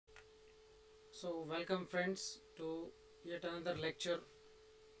So welcome friends to yet another lecture.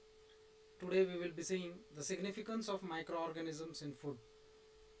 Today we will be seeing the significance of microorganisms in food.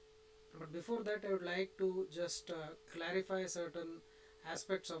 But before that I would like to just clarify certain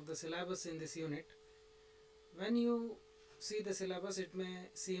aspects of the syllabus in this unit. When you see the syllabus it may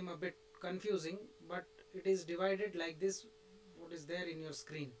seem a bit confusing, but it is divided like this, what is there in your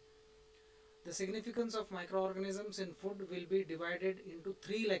screen. The significance of microorganisms in food will be divided into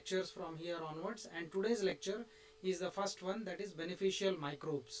 3 lectures from here onwards, and today's lecture is the first one, that is beneficial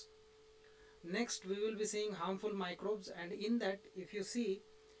microbes. Next we will be seeing harmful microbes, and in that if you see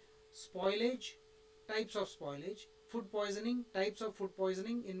spoilage, types of spoilage, food poisoning, types of food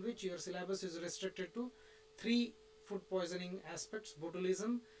poisoning, in which your syllabus is restricted to 3 food poisoning aspects: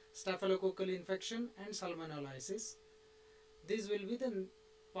 botulism, staphylococcal infection and salmonellosis. These will be the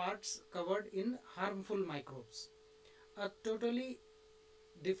parts covered in harmful microbes. A totally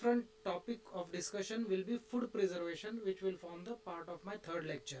different topic of discussion will be food preservation, which will form the part of my third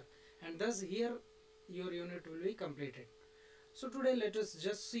lecture, and thus here your unit will be completed. So today let us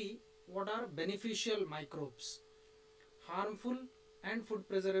just see what are beneficial microbes, harmful and food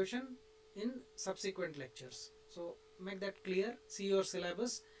preservation in subsequent lectures. So make that clear, see your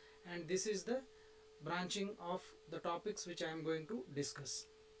syllabus, and this is the branching of the topics which I am going to discuss.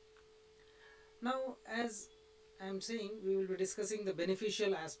 Now, as I am saying, we will be discussing the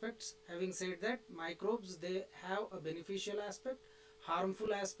beneficial aspects. Having said that, microbes, they have a beneficial aspect,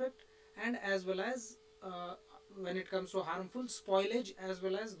 harmful aspect, and as well as when it comes to harmful, spoilage, as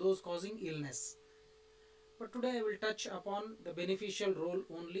well as those causing illness. But today I will touch upon the beneficial role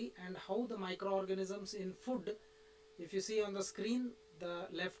only, and how the microorganisms in food. If you see on the screen, the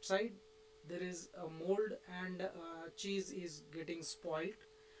left side, there is a mold and cheese is getting spoiled,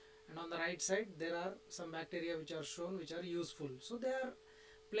 and on the right side there are some bacteria which are shown, which are useful. So they are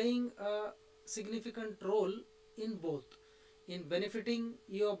playing a significant role in both, in benefiting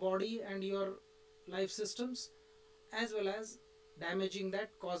your body and your life systems, as well as damaging that,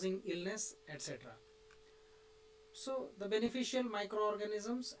 causing illness, etc. So the beneficial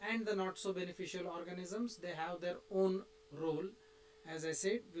microorganisms and the not so beneficial organisms, they have their own role. As I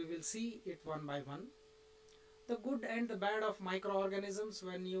said, we will see it one by one. The good and the bad of microorganisms,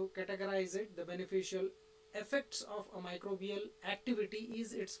 when you categorize it, the beneficial effects of a microbial activity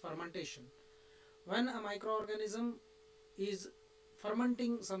is its fermentation. When a microorganism is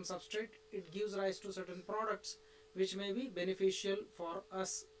fermenting some substrate, it gives rise to certain products which may be beneficial for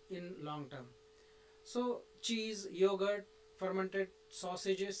us in long term. So cheese, yogurt, fermented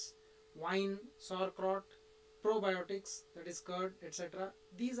sausages, wine, sauerkraut, probiotics, that is curd, etc.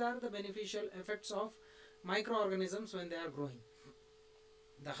 These are the beneficial effects of microorganisms when they are growing.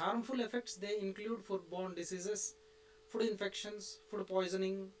 The harmful effects, they include foodborne diseases, food infections, food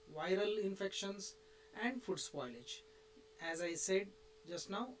poisoning, viral infections, and food spoilage. As I said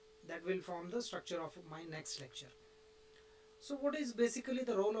just now, that will form the structure of my next lecture. So what is basically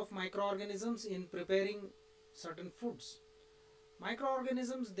the role of microorganisms in preparing certain foods?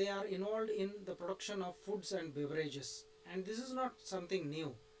 Microorganisms, they are involved in the production of foods and beverages, and this is not something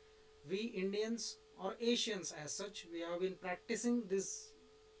new. We Indians, or Asians as such, we have been practicing this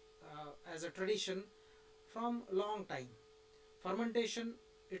as a tradition from a long time. Fermentation,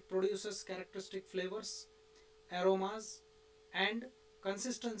 it produces characteristic flavors, aromas, and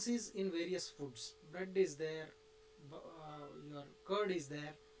consistencies in various foods. Bread is there, your curd is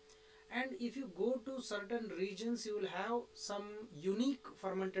there, and if you go to certain regions, you will have some unique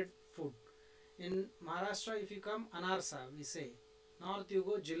fermented food. In Maharashtra, if you come, anarsa we say. North you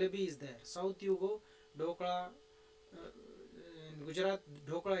go, jalebi is there. South you go, dokla. In Gujarat,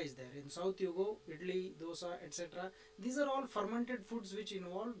 dhokla is there. In South you go, idli, dosa, etc. These are all fermented foods which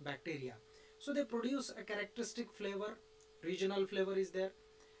involve bacteria. So they produce a characteristic flavor, regional flavor is there,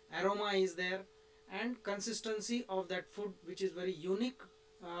 aroma is there, and consistency of that food, which is very unique,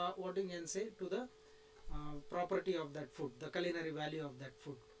 what you can say, to the property of that food, the culinary value of that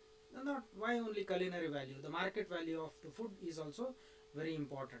food. Not why only culinary value, the market value of the food is also very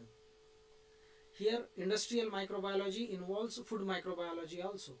important. Here industrial microbiology involves food microbiology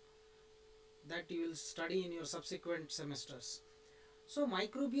also, that you will study in your subsequent semesters. So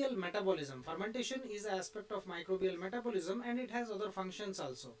microbial metabolism, fermentation is an aspect of microbial metabolism, and it has other functions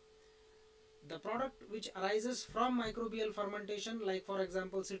also. The product which arises from microbial fermentation, like for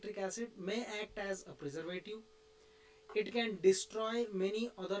example citric acid, may act as a preservative. It can destroy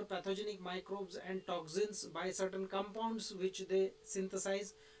many other pathogenic microbes and toxins by certain compounds which they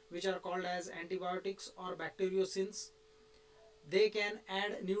synthesize, which are called as antibiotics or bacteriocins. They can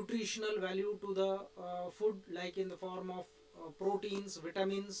add nutritional value to the food, like in the form of proteins,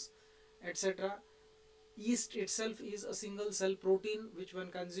 vitamins, etc. Yeast itself is a single cell protein which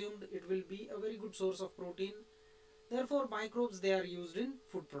when consumed it will be a very good source of protein. Therefore microbes, they are used in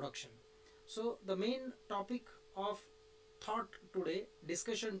food production. So the main topic of thought today,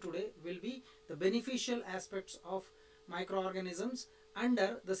 discussion today, will be the beneficial aspects of microorganisms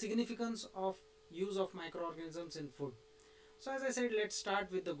under the significance of use of microorganisms in food. So as I said, let's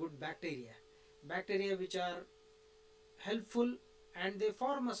start with the good bacteria. Bacteria which are helpful and they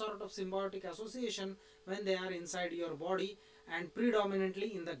form a sort of symbiotic association when they are inside your body and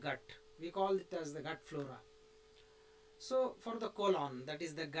predominantly in the gut. We call it as the gut flora. So for the colon, that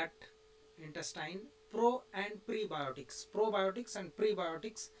is the gut, intestine, pro and prebiotics. Probiotics and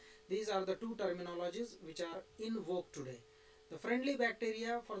prebiotics, these are the two terminologies which are in vogue today. The friendly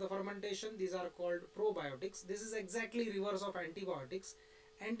bacteria for the fermentation, these are called probiotics. This is exactly reverse of antibiotics.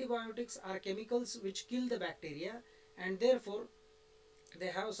 Antibiotics are chemicals which kill the bacteria and therefore they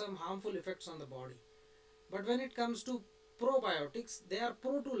have some harmful effects on the body. But when it comes to probiotics, they are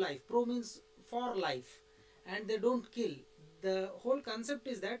pro to life. Pro means for life and they don't kill. The whole concept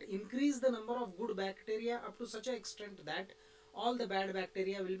is that increase the number of good bacteria up to such an extent that all the bad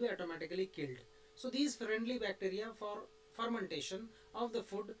bacteria will be automatically killed. So these friendly bacteria for fermentation of the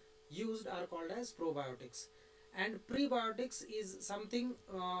food used are called as probiotics. And prebiotics is something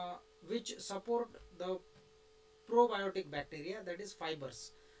which support the probiotic bacteria, that is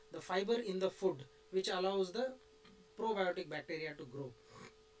fibers. The fiber in the food which allows the probiotic bacteria to grow.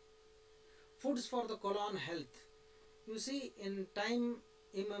 Foods for the colon health. You see, in time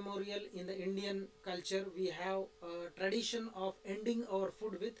immemorial in the Indian culture, we have a tradition of ending our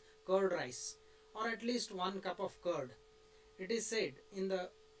food with curd rice or at least 1 cup of curd. It is said in the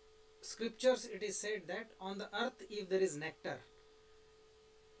scriptures, it is said that on the earth if there is nectar,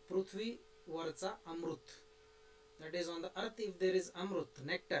 Prithvi Varcha Amrut, that is on the earth if there is Amrut,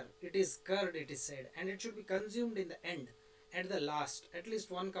 nectar, it is curd, it is said, and it should be consumed in the end, at the last, at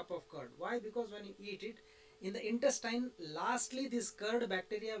least 1 cup of curd. Why? Because when you eat it, in the intestine, lastly this curd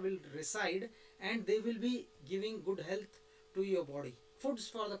bacteria will reside and they will be giving good health to your body. Foods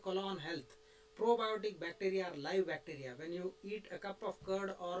for the colon health. Probiotic bacteria are live bacteria. When you eat a cup of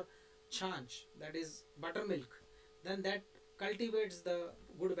curd or chanch, that is buttermilk, then that cultivates the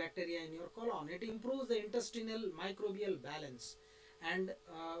good bacteria in your colon. It improves the intestinal microbial balance, and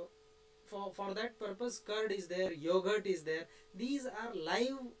for that purpose curd is there, yogurt is there. These are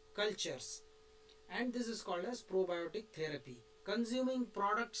live cultures and this is called as probiotic therapy. Consuming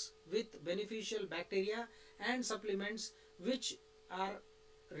products with beneficial bacteria and supplements which are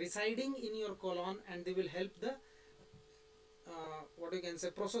residing in your colon and they will help the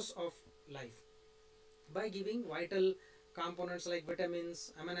process of life by giving vital components like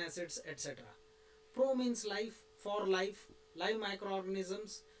vitamins, amino acids, etc. Pro means life, for life, live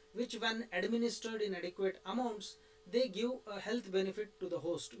microorganisms which when administered in adequate amounts, they give a health benefit to the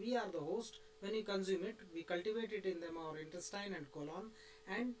host. We are the host. When you consume it, we cultivate it in our intestine and colon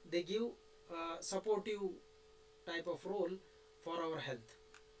and they give a supportive type of role for our health.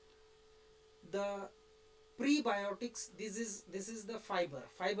 The prebiotics, this is the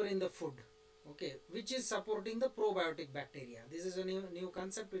fiber in the food, okay, which is supporting the probiotic bacteria. This is a new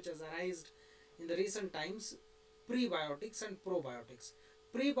concept which has arisen in the recent times. Prebiotics and probiotics.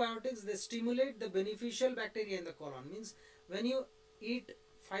 Prebiotics, they stimulate the beneficial bacteria in the colon. Means when you eat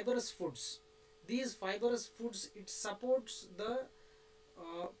fibrous foods, these fibrous foods, it supports the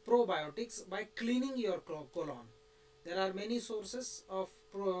probiotics by cleaning your colon. There are many sources of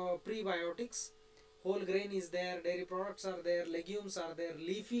prebiotics. Whole grain is there, dairy products are there, legumes are there,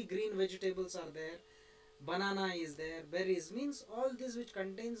 leafy green vegetables are there, banana is there, berries, means all this which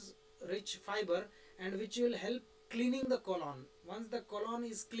contains rich fiber and which will help cleaning the colon. Once the colon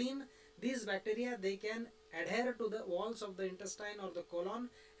is clean, these bacteria, they can adhere to the walls of the intestine or the colon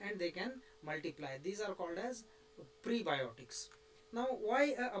and they can multiply. These are called as prebiotics. Now,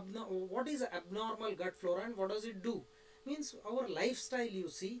 what is abnormal gut flora and what does it do? Means our lifestyle, you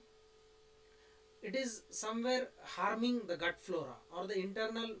see, it is somewhere harming the gut flora or the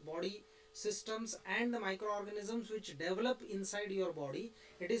internal body systems and the microorganisms which develop inside your body.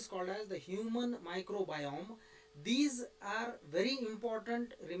 It is called as the human microbiome. These are very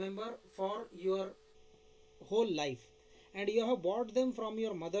important, remember, for your whole life, and you have bought them from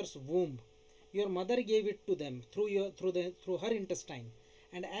your mother's womb. Your mother gave it to them through her intestine,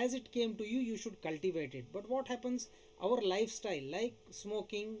 and as it came to you, you should cultivate it. But what happens? Our lifestyle, like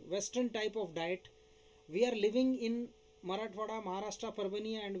smoking, western type of diet, we are living in Marathwada, Maharashtra,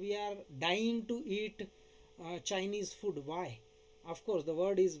 PARBHANI, and we are dying to eat Chinese food. Why? Of course, the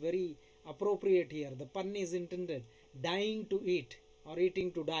word is very appropriate here. The pun is intended. Dying to eat. or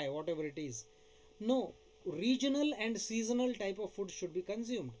eating to die, whatever it is. No, regional and seasonal type of food should be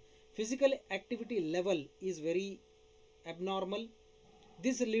consumed. Physical activity level is very abnormal.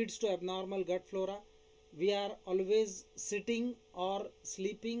 This leads to abnormal gut flora. We are always sitting or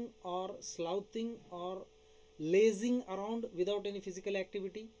sleeping or slouching or lazing around without any physical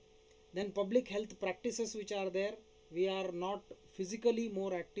activity. Then public health practices which are there, we are not physically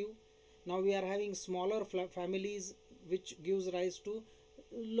more active. Now we are having smaller families, which gives rise to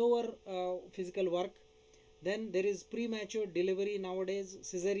lower physical work. Then there is premature delivery nowadays.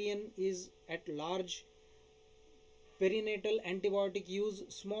 Caesarean is at large. Perinatal antibiotic use.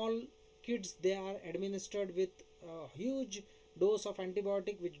 Small kids, they are administered with a huge dose of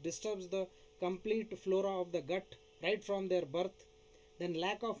antibiotic which disturbs the complete flora of the gut right from their birth. Then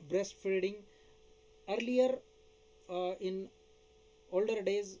lack of breastfeeding. Earlier in older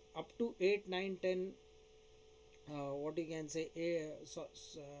days, up to 8, 9, 10, what you can say,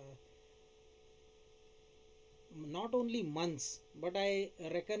 not only months, but I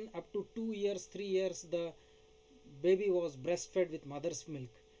reckon up to 2 years, 3 years, the baby was breastfed with mother's milk.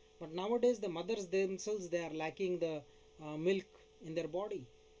 But nowadays the mothers themselves, they are lacking the milk in their body.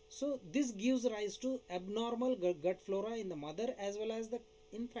 So this gives rise to abnormal gut flora in the mother as well as the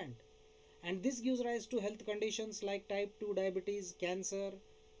infant. And this gives rise to health conditions like type 2 diabetes, cancer,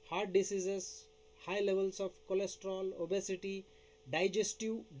 heart diseases, high levels of cholesterol, obesity,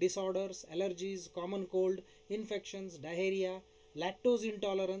 digestive disorders, allergies, common cold, infections, diarrhea, lactose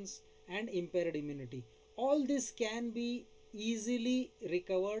intolerance, and impaired immunity. All this can be easily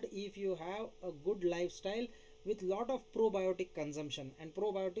recovered if you have a good lifestyle with lot of probiotic consumption. And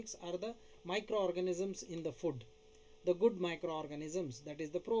probiotics are the microorganisms in the food, the good microorganisms, that is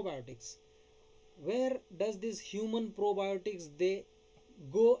the probiotics. Where does this human probiotics they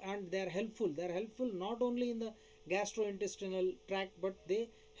go, and they are helpful? They are helpful not only in the gastrointestinal tract, but they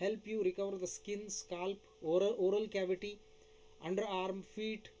help you recover the skin, scalp, oral cavity, underarm,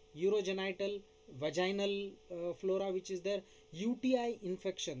 feet, urogenital, vaginal flora which is there, UTI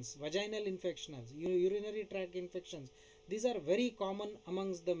infections, vaginal infections, urinary tract infections. These are very common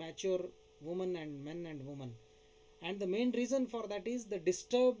amongst the mature women and men and women. And the main reason for that is the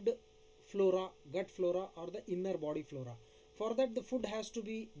disturbed flora, gut flora, or the inner body flora. For that the food has to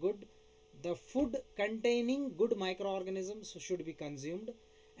be good. The food containing good microorganisms should be consumed,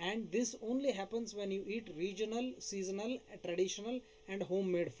 and this only happens when you eat regional, seasonal, traditional and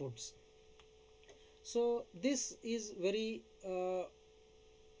homemade foods. So this is very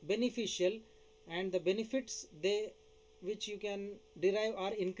beneficial, and the benefits which you can derive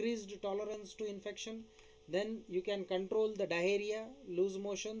are increased tolerance to infection. Then you can control the diarrhea, loose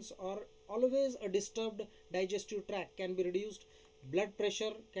motions, or always a disturbed digestive tract can be reduced. Blood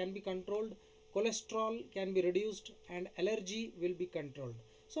pressure can be controlled, cholesterol can be reduced, and allergy will be controlled.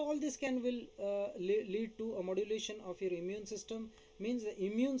 So all this will lead to a modulation of your immune system, means the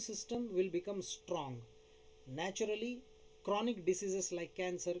immune system will become strong. Naturally, chronic diseases like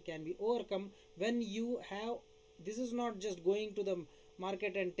cancer can be overcome when you have, this is not just going to the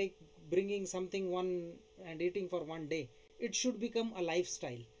market and bringing something one and eating for one day. It should become a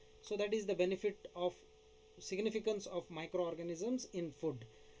lifestyle. So that is the benefit of significance of microorganisms in food.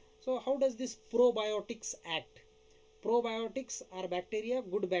 So how does this probiotics act? Probiotics are bacteria,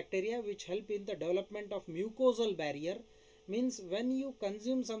 good bacteria, which help in the development of mucosal barrier. Means when you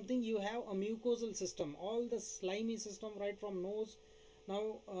consume something, you have a mucosal system, all the slimy system right from nose,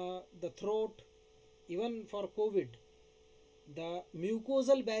 now the throat, even for COVID. The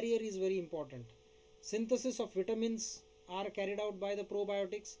mucosal barrier is very important. Synthesis of vitamins are carried out by the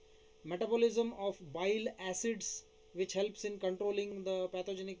probiotics. Metabolism of bile acids, which helps in controlling the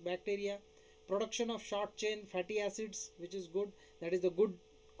pathogenic bacteria. Production of short chain fatty acids, which is good, that is the good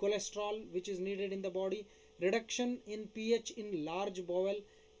cholesterol which is needed in the body. Reduction in pH in large bowel.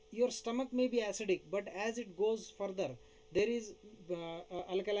 Your stomach may be acidic, but as it goes further, there is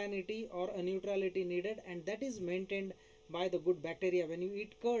alkalinity or a neutrality needed, and that is maintained by the good bacteria. When you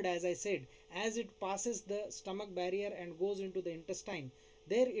eat curd, as I said, as it passes the stomach barrier and goes into the intestine,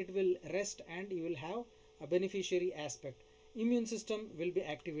 there it will rest and you will have a beneficiary aspect. Immune system will be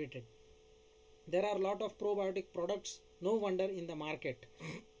activated. There are a lot of probiotic products, no wonder, in the market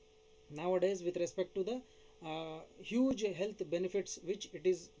nowadays with respect to the huge health benefits which it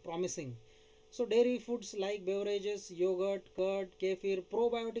is promising. So dairy foods like beverages, yogurt, curd, kefir,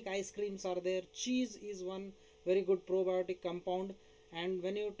 probiotic ice creams are there. Cheese is one very good probiotic compound. And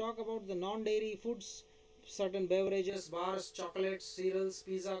when you talk about the non-dairy foods, certain beverages, bars, chocolates, cereals,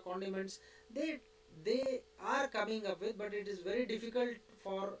 pizza, condiments, they are coming up with, but it is very difficult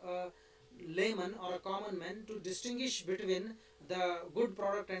for layman or a common man to distinguish between the good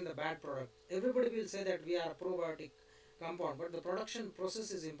product and the bad product. Everybody will say that we are a probiotic compound, but the production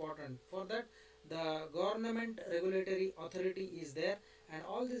process is important. For that, the government regulatory authority is there, and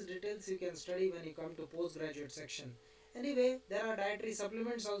all these details you can study when you come to postgraduate section. Anyway, there are dietary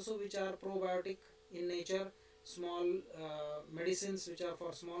supplements also which are probiotic in nature, small medicines which are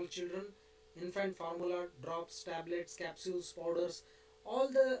for small children, infant formula, drops, tablets, capsules, powders. All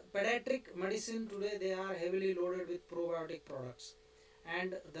the pediatric medicine today, they are heavily loaded with probiotic products.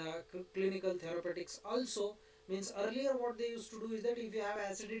 And the clinical therapeutics also, means earlier what they used to do is that if you have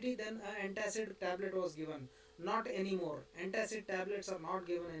acidity, then an antacid tablet was given. Not anymore. Antacid tablets are not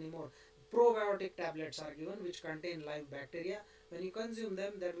given anymore. Probiotic tablets are given which contain live bacteria. When you consume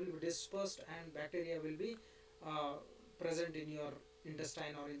them, that will be dispersed and bacteria will be present in your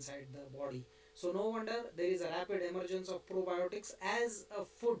intestine or inside the body. So no wonder there is a rapid emergence of probiotics as a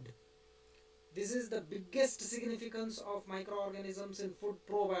food. This is the biggest significance of microorganisms in food,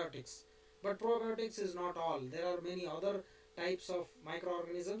 probiotics. But probiotics is not all. There are many other types of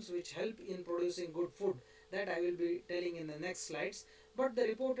microorganisms which help in producing good food, that I will be telling in the next slides. But the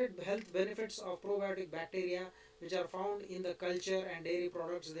reported health benefits of probiotic bacteria which are found in the culture and dairy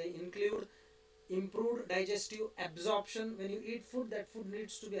products, they include improved digestive absorption. When you eat food, that food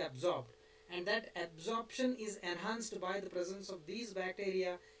needs to be absorbed, and that absorption is enhanced by the presence of these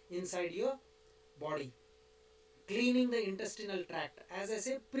bacteria inside your body. Cleaning the intestinal tract, as I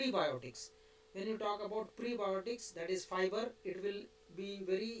say, prebiotics. When you talk about prebiotics, that is fiber, it will be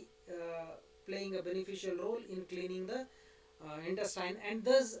very playing a beneficial role in cleaning the intestine, and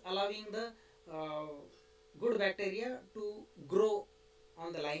thus allowing the good bacteria to grow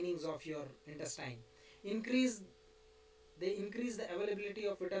on the linings of your intestine. They increase the availability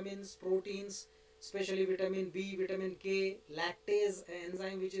of vitamins, proteins, especially vitamin B, vitamin K, lactase, an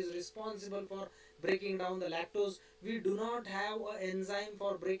enzyme which is responsible for breaking down the lactose. We do not have an enzyme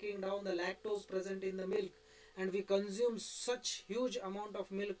for breaking down the lactose present in the milk, and we consume such huge amount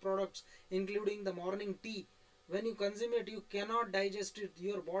of milk products, including the morning tea. When you consume it, you cannot digest it.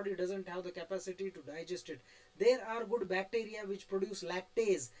 Your body doesn't have the capacity to digest it. There are good bacteria which produce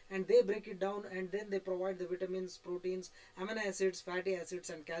lactase, and they break it down, and then they provide the vitamins, proteins, amino acids, fatty acids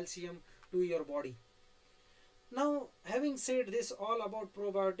and calcium to your body. Now, having said this all about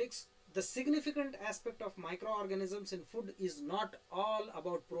probiotics, the significant aspect of microorganisms in food is not all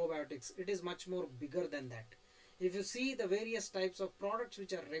about probiotics. It is much more bigger than that. If you see the various types of products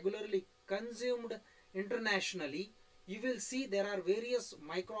which are regularly consumed internationally, you will see there are various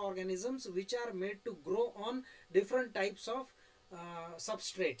microorganisms which are made to grow on different types of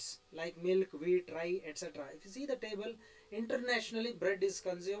substrates like milk, wheat, rye, etc. If you see the table, internationally bread is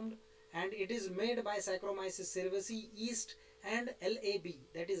consumed, and it is made by Saccharomyces cerevisiae, yeast and LAB,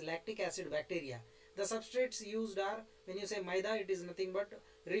 that is lactic acid bacteria. The substrates used are, when you say maida, it is nothing but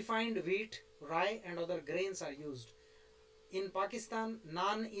refined wheat, rye and other grains are used. In Pakistan,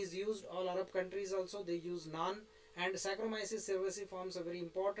 naan is used. All Arab countries also, they use naan, and Saccharomyces cerevisiae forms a very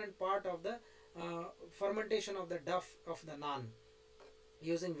important part of the fermentation of the dough of the naan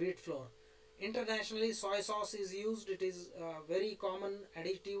using wheat flour. Internationally, soy sauce is used. It is a very common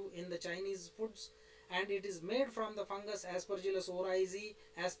additive in the Chinese foods, and it is made from the fungus Aspergillus oryzae,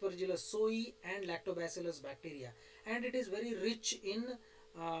 Aspergillus soi and Lactobacillus bacteria, and it is very rich in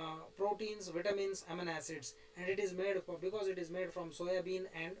proteins, vitamins, amino acids, and it is made because it is made from soya bean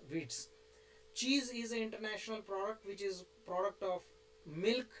and wheats. Cheese is an international product which is product of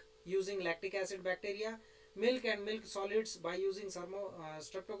milk using lactic acid bacteria. Milk and milk solids by using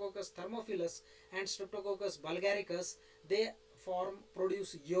Streptococcus thermophilus and Streptococcus bulgaricus, they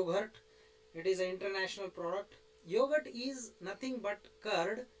produce yogurt. It is an international product. Yogurt is nothing but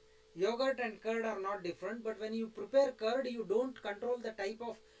curd. Yogurt and curd are not different, but when you prepare curd, you don't control the type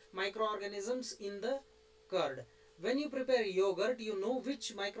of microorganisms in the curd. When you prepare yogurt, you know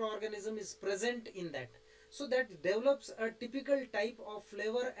which microorganism is present in that. So that develops a typical type of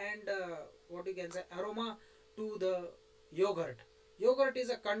flavor and what you can say aroma to the yogurt. Yogurt is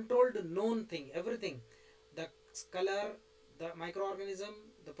a controlled known thing, everything. The color, the microorganism,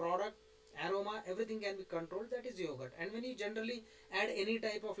 the product, aroma, everything can be controlled. That is yogurt. And when you generally add any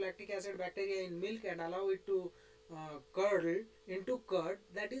type of lactic acid bacteria in milk and allow it to curdle into curd,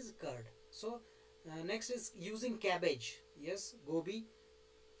 that is curd. So next is using cabbage. Yes, gobi,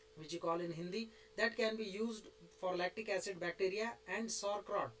 which you call in Hindi, that can be used for lactic acid bacteria, and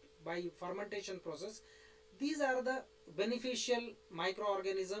sauerkraut by fermentation process. These are the beneficial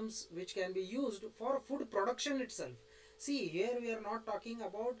microorganisms which can be used for food production itself. See, here we are not talking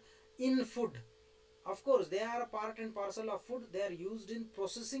about in food. Of course, they are a part and parcel of food. They are used in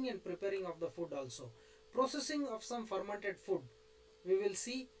processing and preparing of the food also. Processing of some fermented food, we will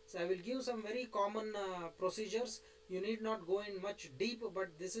see. So I will give some very common procedures. You need not go in much deep,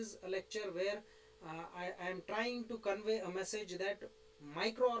 but this is a lecture where I am trying to convey a message that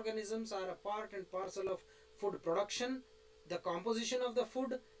microorganisms are a part and parcel of food production, the composition of the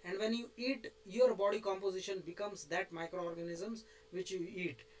food, and when you eat, your body composition becomes that microorganisms which you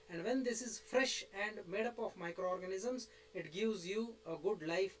eat. And when this is fresh and made up of microorganisms, it gives you a good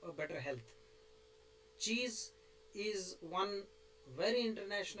life, a better health. Cheese is one very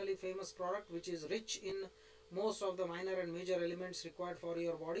internationally famous product which is rich in most of the minor and major elements required for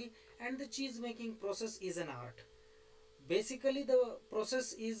your body, and the cheese making process is an art. Basically, the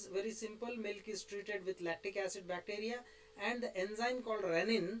process is very simple. Milk is treated with lactic acid bacteria, and the enzyme called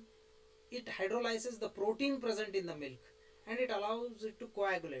renin, it hydrolyzes the protein present in the milk and it allows it to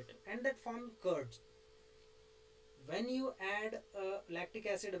coagulate, and that forms curds. When you add lactic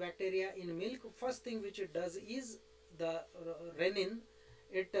acid bacteria in milk, first thing which it does is the renin,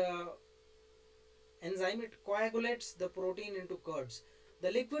 enzyme, it coagulates the protein into curds.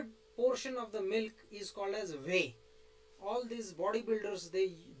 The liquid portion of the milk is called as whey. All these bodybuilders,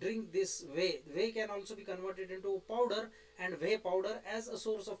 they drink this whey. Whey can also be converted into powder, and whey powder as a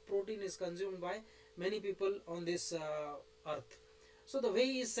source of protein is consumed by many people on this earth. So the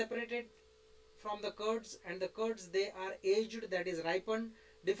whey is separated from the curds, and the curds, they are aged, that is ripened.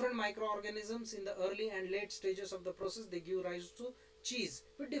 Different microorganisms in the early and late stages of the process, they give rise to cheese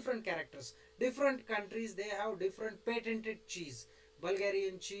with different characters. Different countries, they have different patented cheese.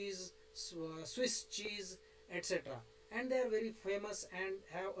 Bulgarian cheese, Swiss cheese, etc. And they are very famous and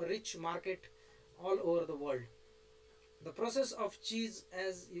have a rich market all over the world. The process of cheese,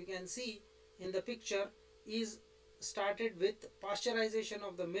 as you can see in the picture, is started with pasteurization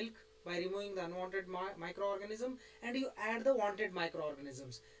of the milk by removing the unwanted microorganism, and you add the wanted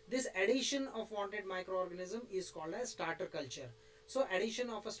microorganisms. This addition of wanted microorganism is called as starter culture. So addition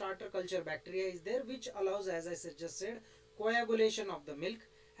of a starter culture bacteria is there, which allows, as I just said, coagulation of the milk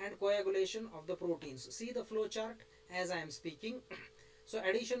and coagulation of the proteins. See the flow chart as I am speaking. So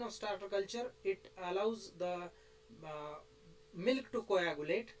addition of starter culture, it allows the milk to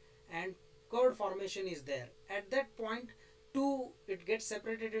coagulate and curd formation is there. At that point, it gets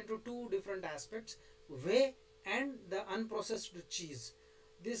separated into two different aspects, whey and the unprocessed cheese.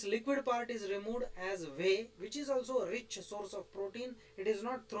 This liquid part is removed as whey, which is also a rich source of protein. It is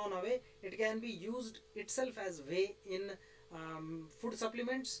not thrown away. It can be used itself as whey in food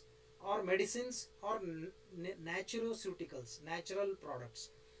supplements or medicines or naturoceuticals, natural products.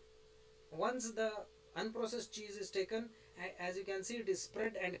 Once the unprocessed cheese is taken, as you can see, it is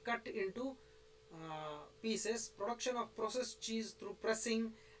spread and cut into pieces. Production of processed cheese through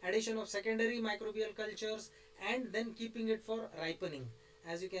pressing, addition of secondary microbial cultures, and then keeping it for ripening.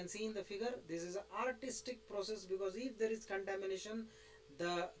 As you can see in the figure, this is an artistic process, because if there is contamination,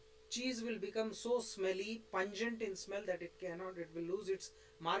 the cheese will become so smelly, pungent in smell, that it will lose its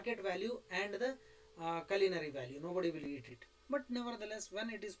market value and the culinary value. Nobody will eat it. But nevertheless, when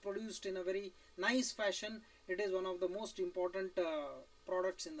it is produced in a very nice fashion, it is one of the most important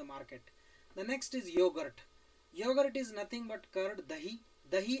products in the market. The next is yogurt. Yogurt is nothing but curd, dahi.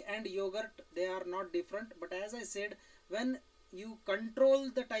 Dahi and yogurt, they are not different, but as I said, when you control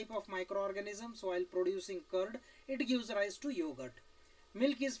the type of microorganisms while producing curd, it gives rise to yogurt.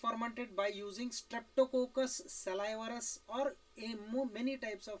 Milk is fermented by using Streptococcus salivarius, or many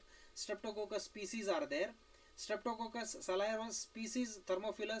types of Streptococcus species are there. Streptococcus salivarius species,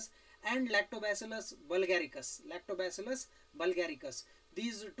 Thermophilus, and Lactobacillus bulgaricus. Lactobacillus bulgaricus.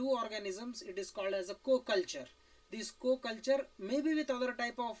 These two organisms, it is called as a co-culture. This co-culture may be with other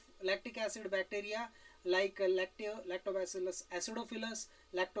type of lactic acid bacteria like Lactobacillus acidophilus,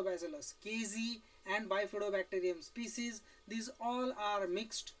 Lactobacillus casei, and Bifidobacterium species. These all are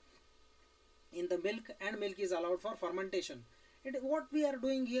mixed in the milk, and milk is allowed for fermentation. What we are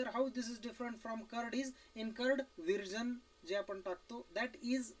doing here, how this is different from curd is, in curd, virgin je apan takto, that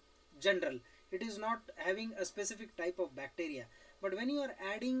is general. It is not having a specific type of bacteria. But when you are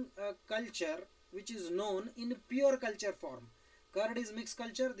adding a culture which is known in pure culture form, curd is mixed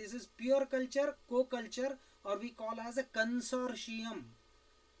culture, this is pure culture, co-culture, or we call as a consortium.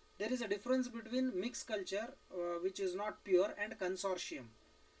 There is a difference between mixed culture, which is not pure, and consortium.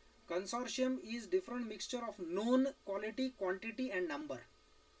 Consortium is different mixture of known quality, quantity, and number.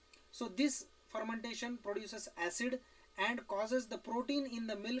 So this fermentation produces acid and causes the protein in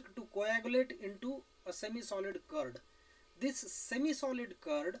the milk to coagulate into a semi-solid curd. This semi-solid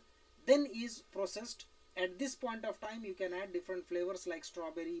curd then is processed. At this point of time, you can add different flavors like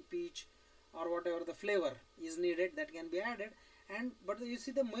strawberry, peach, or whatever the flavor is needed, that can be added. And but you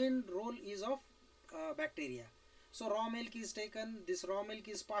see the main role is of bacteria. So raw milk is taken, this raw milk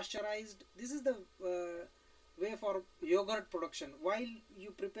is pasteurized. This is the way for yogurt production. While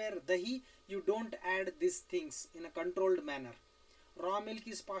you prepare dahi, you don't add these things in a controlled manner. Raw milk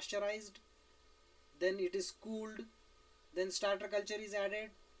is pasteurized, then it is cooled, then starter culture is added,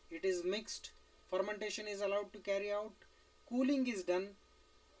 it is mixed, fermentation is allowed to carry out, cooling is done.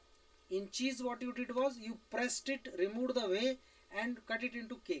 In cheese, what you did was you pressed it, removed the whey and cut it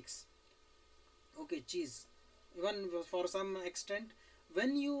into cakes. Okay, cheese. Even for some extent,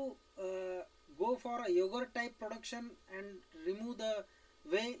 when you go for a yogurt type production and remove the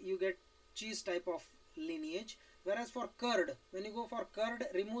whey, you get cheese type of lineage. Whereas for curd, when you go for curd,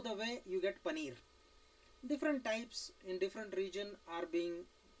 remove the whey, you get paneer. Different types in different region are being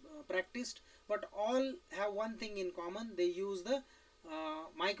practiced, but all have one thing in common: they use the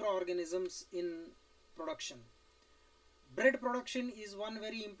microorganisms in production. Bread production is one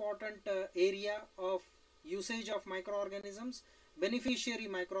very important area of usage of microorganisms, beneficiary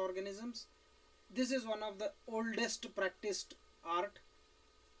microorganisms. This is one of the oldest practiced art.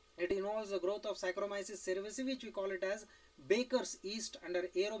 It involves the growth of Saccharomyces cerevisiae, which we call it as baker's yeast under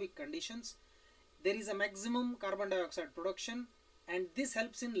aerobic conditions. There is a maximum carbon dioxide production, and this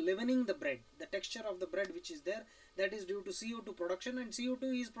helps in leavening the bread. The texture of the bread which is there, that is due to CO2 production, and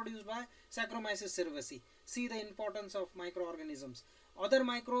CO2 is produced by Saccharomyces cerevisiae. See the importance of microorganisms. Other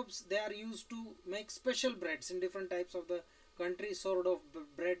microbes, they are used to make special breads in different types of the country, sourdough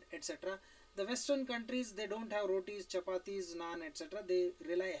bread, etc. The Western countries, they don't have rotis, chapatis, naan, etc. They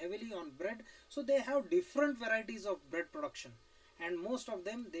rely heavily on bread, so they have different varieties of bread production, and most of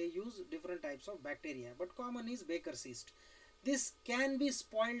them they use different types of bacteria, but common is baker's yeast. This can be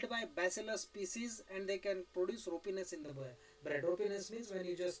spoiled by bacillus species and they can produce ropiness in the bread. Ropiness means when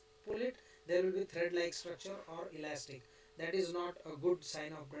you just pull it, there will be thread-like structure or elastic. That is not a good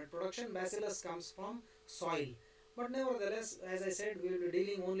sign of bread production. Bacillus comes from soil. But nevertheless, as I said, we will be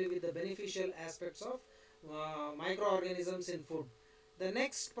dealing only with the beneficial aspects of microorganisms in food. The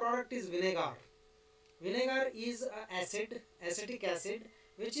next product is vinegar. Vinegar is an acid, acetic acid,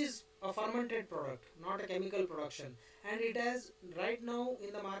 which is a fermented product, not a chemical production. And it has right now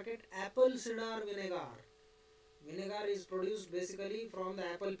in the market apple cider vinegar. Vinegar is produced basically from the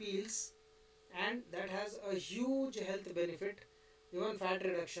apple peels, and that has a huge health benefit, even fat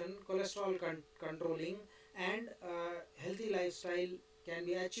reduction, cholesterol controlling, and healthy lifestyle can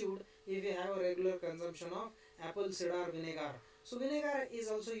be achieved if you have a regular consumption of apple cider vinegar. So vinegar is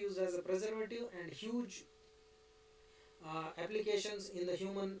also used as a preservative, and huge applications in the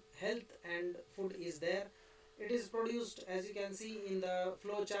human health and food is there. It is produced, as you can see in the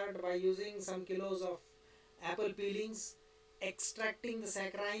flow chart, by using some kilos of apple peelings, extracting the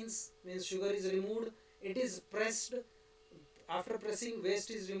saccharines, means sugar is removed, it is pressed. After pressing,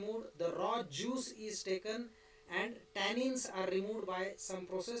 waste is removed, the raw juice is taken and tannins are removed by some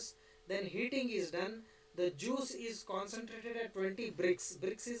process, then heating is done. The juice is concentrated at 20 brix.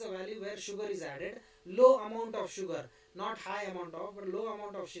 Brix is a value where sugar is added, low amount of sugar, not high amount of, but low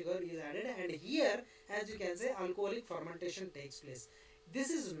amount of sugar is added, and here, as you can say, alcoholic fermentation takes place. This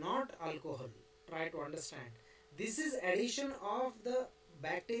is not alcohol, try to understand. This is addition of the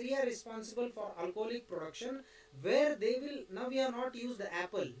bacteria responsible for alcoholic production, where they will, now we have not used the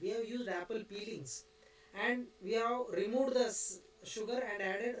apple, we have used apple peelings, and we have removed the sugar and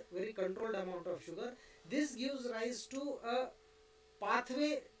added very controlled amount of sugar. This gives rise to a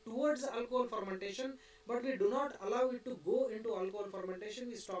pathway towards alcohol fermentation, but we do not allow it to go into alcohol fermentation.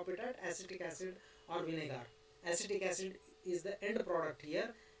 We stop it at acetic acid or vinegar. Acetic acid is the end product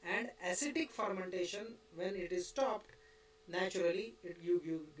here, and acidic fermentation, when it is stopped, naturally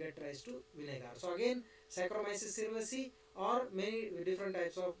you get rise to vinegar. So again, Saccharomyces cerevisiae or many different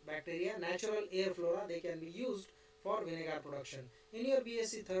types of bacteria, natural air flora, they can be used for vinegar production. In your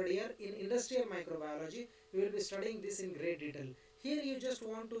BSc third year in industrial microbiology, you will be studying this in great detail. Here you just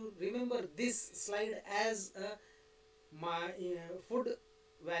want to remember this slide as a food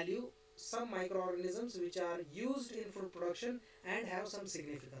value, some microorganisms which are used in food production and have some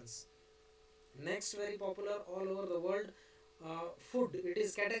significance. Next, very popular all over the world, food. It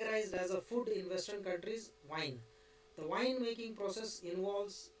is categorized as a food in Western countries, wine. The wine making process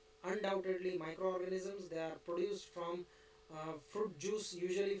involves undoubtedly microorganisms. They are produced from fruit juice,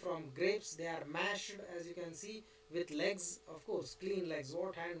 usually from grapes. They are mashed, as you can see, with legs, of course, clean legs.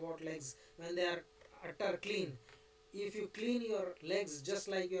 What hand, what legs, when they are utter clean. If you clean your legs just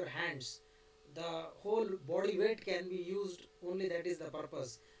like your hands, the whole body weight can be used, only that is the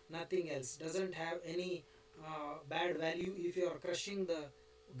purpose, nothing else. Doesn't have any bad value if you are crushing the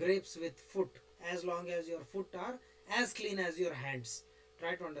grapes with foot, as long as your foot are as clean as your hands.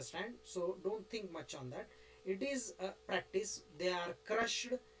 Try to understand. So don't think much on that. It is a practice. They are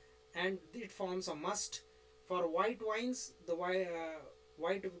crushed and it forms a must. For white wines, the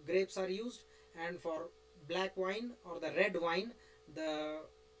white grapes are used, and for black wine or the red wine, the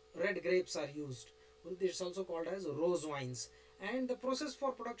red grapes are used. It's also called as rose wines. And the process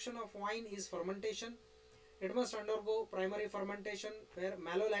for production of wine is fermentation. It must undergo primary fermentation, where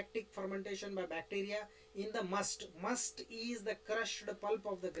malolactic fermentation by bacteria in the must. Must is the crushed pulp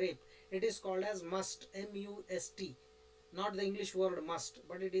of the grape. It is called as must, M-U-S-T. Not the English word must,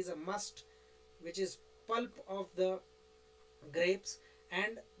 but it is a must, which is pulp of the grapes,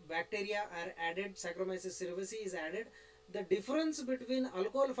 and bacteria are added. Saccharomyces cerevisiae is added. The difference between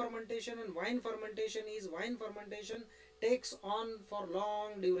alcohol fermentation and wine fermentation is wine fermentation takes on for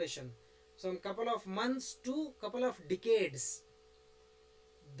long duration, some couple of months to couple of decades.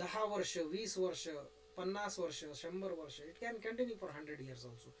 10 वर्ष, 20 वर्ष, 50 वर्ष, 100 वर्ष. It can continue for 100 years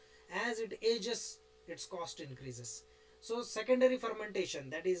also. As it ages, its cost increases. So secondary fermentation,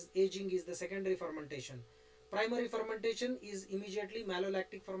 that is aging, is the secondary fermentation. Primary fermentation is immediately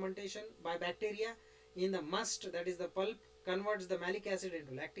malolactic fermentation by bacteria in the must, that is the pulp, converts the malic acid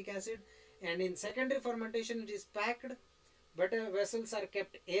into lactic acid, and in secondary fermentation it is packed. Better vessels are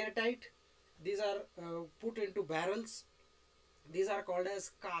kept airtight. These are put into barrels. These are called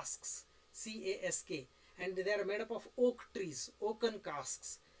as casks, C-A-S-K, and they are made up of oak trees, oaken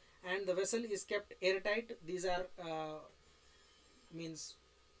casks, and the vessel is kept airtight. These are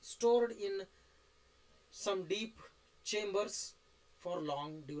stored in some deep chambers for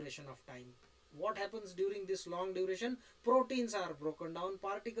long duration of time. What happens during this long duration? Proteins are broken down,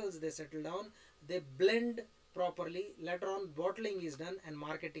 particles, they settle down, they blend properly. Later on bottling is done and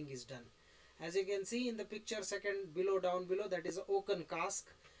marketing is done. As you can see in the picture second below, down below, that is an oaken cask.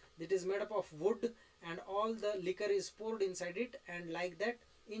 It is made up of wood and all the liquor is poured inside it, and like that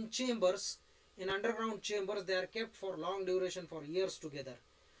in chambers, in underground chambers, they are kept for long duration, for years together.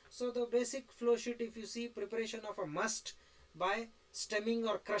 So the basic flow sheet, if you see, preparation of a must by stemming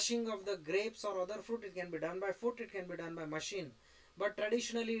or crushing of the grapes or other fruit, it can be done by foot, it can be done by machine. But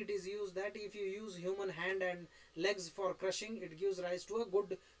traditionally it is used that if you use human hand and legs for crushing, it gives rise to a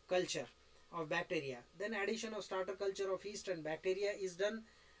good culture of bacteria. Then addition of starter culture of yeast and bacteria is done.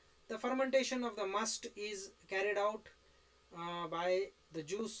 The fermentation of the must is carried out by the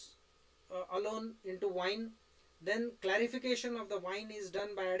juice alone into wine. Then clarification of the wine is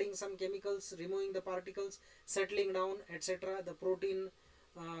done by adding some chemicals, removing the particles, settling down, etc. The protein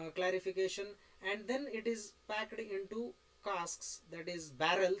clarification, and then it is packed into casks, that is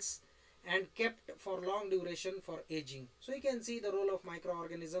barrels, and kept for long duration for aging. So you can see the role of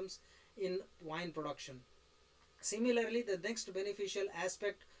microorganisms in wine production. Similarly, the next beneficial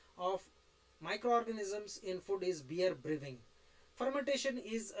aspect of microorganisms in food is beer brewing. Fermentation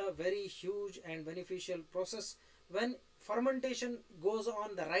is a very huge and beneficial process. When fermentation goes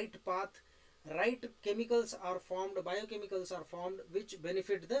on the right path, right chemicals are formed, biochemicals are formed, which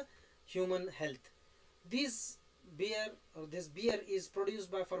benefit the human health. This beer is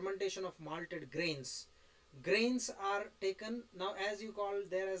produced by fermentation of malted grains. Grains are taken, now as you call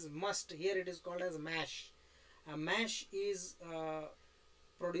there as must, here it is called as mash. A mash is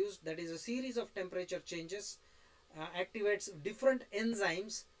produced, that is a series of temperature changes, activates different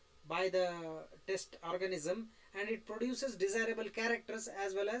enzymes by the test organism, and it produces desirable characters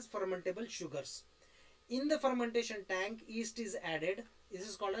as well as fermentable sugars. In the fermentation tank, yeast is added. This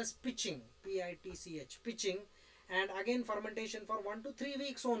is called as pitching, P-I-T-C-H, pitching, and again fermentation for 1 to 3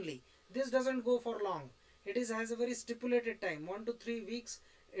 weeks only. This doesn't go for long. It has a very stipulated time, 1 to 3 weeks.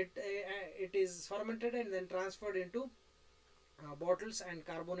 It is fermented and then transferred into bottles and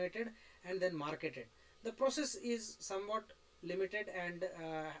carbonated and then marketed. The process is somewhat limited and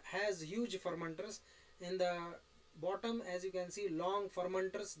has huge fermenters. In the bottom, as you can see, long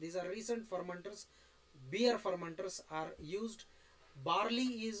fermenters. These are recent fermenters. Beer fermenters are used. Barley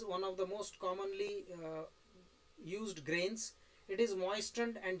is one of the most commonly used grains. It is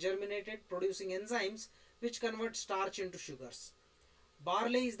moistened and germinated, producing enzymes which convert starch into sugars.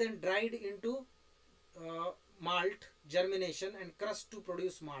 Barley is then dried into malt, germination, and crushed to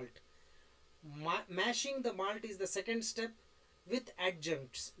produce malt. Mashing the malt is the second step with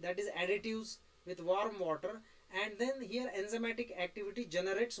adjuncts, that is additives, with warm water, and then here enzymatic activity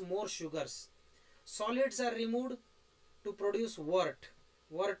generates more sugars. Solids are removed to produce wort.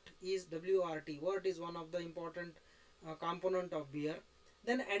 Wort is W-R-T. Wort is one of the important component of beer.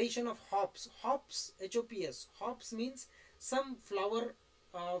 Then addition of hops. Hops, H-O-P-S. Hops means some flower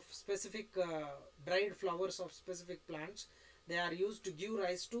of specific dried flowers of specific plants. they are used to give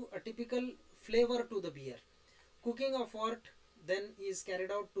rise to a typical flavor to the beer. Cooking of wort then is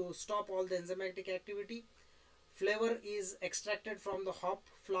carried out to stop all the enzymatic activity. Flavor is extracted from the hop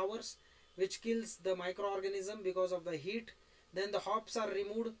flowers, which kills the microorganism because of the heat. Then the hops are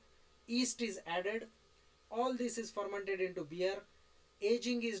removed, yeast is added. All this is fermented into beer.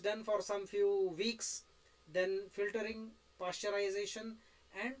 Aging is done for some few weeks, then filtering, pasteurization,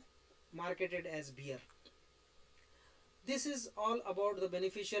 and marketed as beer. This is all about the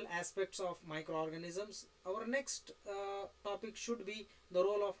beneficial aspects of microorganisms. Our next topic should be the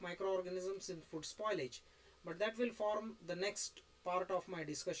role of microorganisms in food spoilage, but that will form the next part of my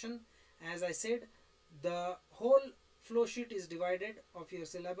discussion. As I said, the whole flow sheet is divided of your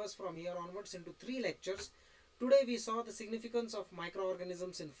syllabus from here onwards into 3 lectures. Today we saw the significance of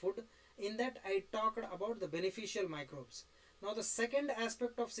microorganisms in food. In that I talked about the beneficial microbes. Now the second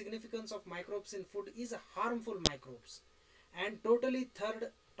aspect of significance of microbes in food is harmful microbes. And totally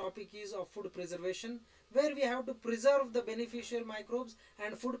third topic is of food preservation, where we have to preserve the beneficial microbes,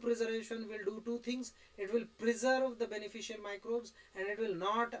 and food preservation will do 2 things. It will preserve the beneficial microbes and it will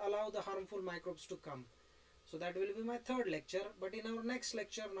not allow the harmful microbes to come. So that will be my third lecture. But in our next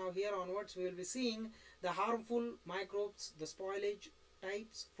lecture, now here onwards, we will be seeing the harmful microbes, the spoilage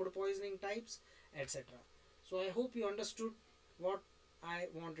types, food poisoning types, etc. So I hope you understood what I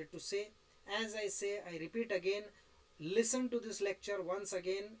wanted to say. As I say, I repeat again, listen to this lecture once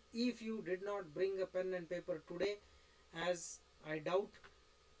again. If you did not bring a pen and paper today, as I doubt,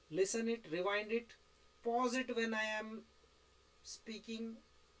 listen it, rewind it, pause it when I am speaking,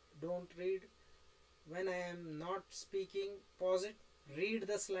 don't read. When I am not speaking, pause it, read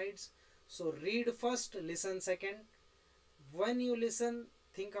the slides. So read first, listen second. When you listen,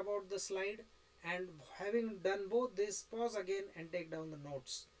 think about the slide, and having done both this, pause again and take down the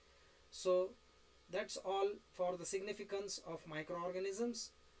notes. So that's all for the significance of microorganisms.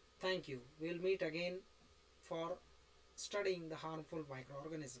 Thank you. We'll meet again for studying the harmful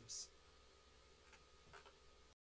microorganisms.